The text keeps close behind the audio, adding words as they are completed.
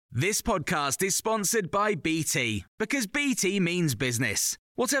This podcast is sponsored by BT, because BT means business.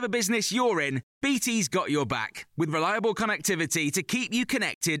 Whatever business you're in, BT's got your back, with reliable connectivity to keep you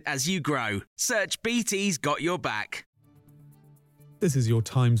connected as you grow. Search BT's got your back. This is your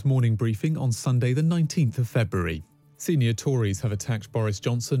Times morning briefing on Sunday the 19th of February. Senior Tories have attacked Boris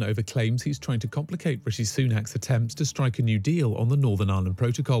Johnson over claims he's trying to complicate Rishi Sunak's attempts to strike a new deal on the Northern Ireland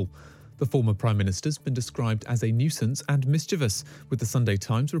Protocol. The former Prime Minister's been described as a nuisance and mischievous, with the Sunday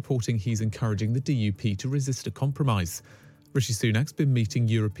Times reporting he's encouraging the DUP to resist a compromise. Rishi Sunak's been meeting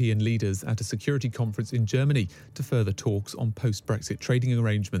European leaders at a security conference in Germany to further talks on post-Brexit trading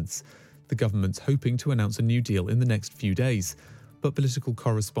arrangements. The government's hoping to announce a new deal in the next few days. But political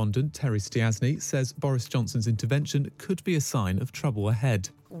correspondent Terry Stiasny says Boris Johnson's intervention could be a sign of trouble ahead.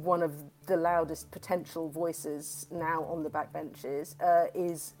 One of the loudest potential voices now on the backbenches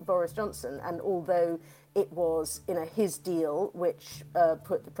is Boris Johnson. And although it was his deal which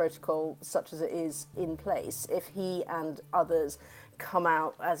put the protocol such as it is in place, if he and others come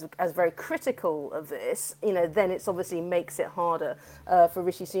out as very critical of this, then it obviously makes it harder for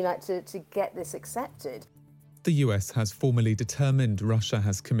Rishi Sunak to get this accepted. The US has formally determined Russia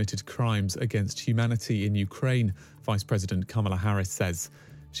has committed crimes against humanity in Ukraine, Vice President Kamala Harris says.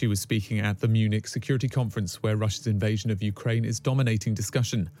 She was speaking at the Munich Security Conference, where Russia's invasion of Ukraine is dominating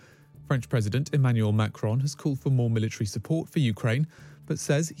discussion. French President Emmanuel Macron has called for more military support for Ukraine, but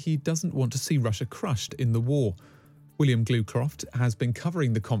says he doesn't want to see Russia crushed in the war. William Glucroft has been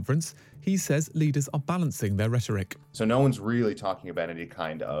covering the conference. He says leaders are balancing their rhetoric. So no one's really talking about any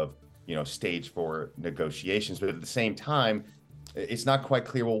kind of stage for negotiations, but at the same time, it's not quite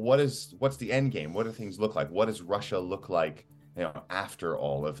clear. Well, what's the end game? What do things look like? What does Russia look like, after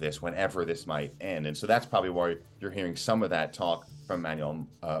all of this, whenever this might end? And so that's probably why you're hearing some of that talk from Emmanuel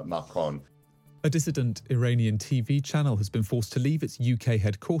Macron. A dissident Iranian TV channel has been forced to leave its UK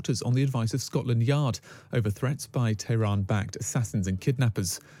headquarters on the advice of Scotland Yard over threats by Tehran-backed assassins and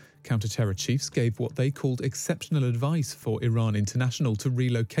kidnappers. Counter-terror chiefs gave what they called exceptional advice for Iran International to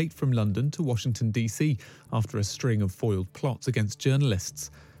relocate from London to Washington, D.C. after a string of foiled plots against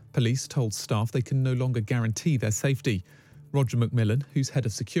journalists. Police told staff they can no longer guarantee their safety. Roger McMillan, who's head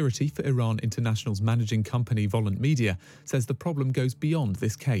of security for Iran International's managing company Volant Media, says the problem goes beyond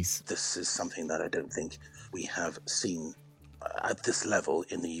this case. This is something that I don't think we have seen at this level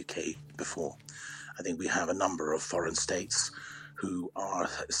in the UK before. I think we have a number of foreign states who are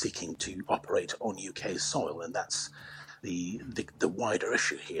seeking to operate on UK soil, and that's the wider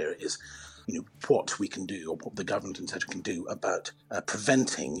issue here is, what we can do, or what the government in Central can do about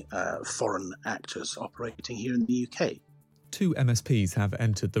preventing foreign actors operating here in the UK. Two MSPs have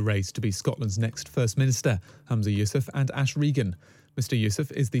entered the race to be Scotland's next First Minister, Humza Yousaf and Ash Regan. Mr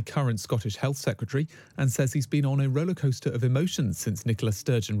Yousaf is the current Scottish Health Secretary and says he's been on a rollercoaster of emotions since Nicola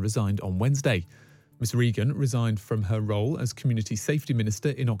Sturgeon resigned on Wednesday. Ms Regan resigned from her role as Community Safety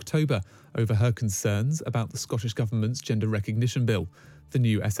Minister in October over her concerns about the Scottish Government's Gender Recognition Bill. The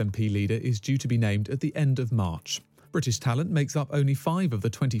new SNP leader is due to be named at the end of March. British talent makes up only 5 of the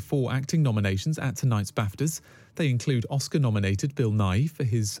 24 acting nominations at tonight's BAFTAs. They include Oscar-nominated Bill Nighy for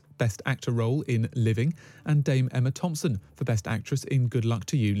his Best Actor role in Living and Dame Emma Thompson for Best Actress in Good Luck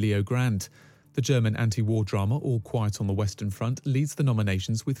to You, Leo Grant. The German anti-war drama All Quiet on the Western Front leads the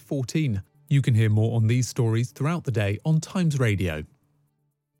nominations with 14. You can hear more on these stories throughout the day on Times Radio.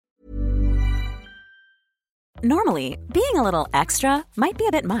 Normally, being a little extra might be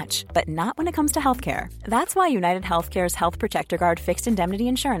a bit much, but not when it comes to healthcare. That's why United Healthcare's Health Protector Guard fixed indemnity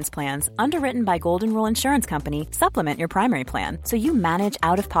insurance plans, underwritten by Golden Rule Insurance Company, supplement your primary plan so you manage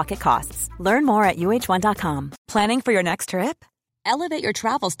out-of-pocket costs. Learn more at uh1.com. Planning for your next trip? Elevate your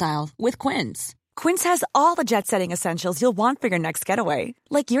travel style with Quince. Quince has all the jet-setting essentials you'll want for your next getaway,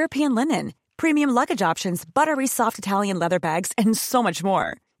 like European linen, premium luggage options, buttery soft Italian leather bags, and so much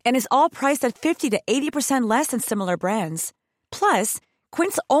more. And is all priced at 50 to 80% less than similar brands. Plus,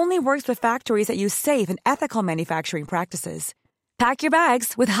 Quince only works with factories that use safe and ethical manufacturing practices. Pack your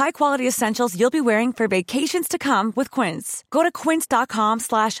bags with high-quality essentials you'll be wearing for vacations to come with Quince. Go to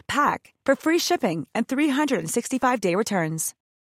quince.com/pack for free shipping and 365-day returns.